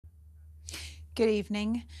Good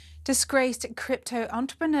evening. Disgraced crypto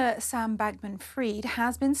entrepreneur Sam Bankman-Fried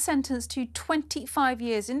has been sentenced to 25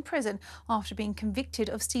 years in prison after being convicted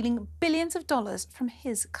of stealing billions of dollars from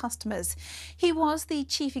his customers. He was the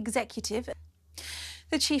chief executive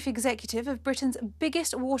of Britain's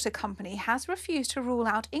biggest water company has refused to rule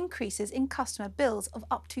out increases in customer bills of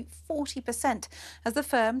up to 40% as the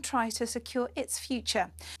firm tries to secure its future.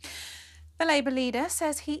 The Labour leader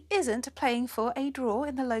says he isn't playing for a draw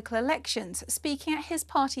in the local elections. Speaking at his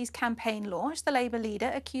party's campaign launch, the Labour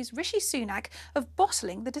leader accused Rishi Sunak of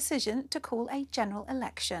bottling the decision to call a general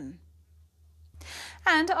election.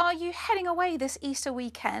 And are you heading away this Easter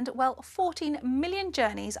weekend? Well, 14 million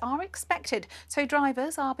journeys are expected, so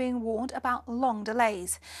drivers are being warned about long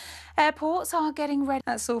delays. Airports are getting ready.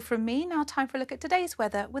 That's all from me. Now time for a look at today's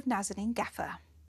weather with Nazanin Gaffer.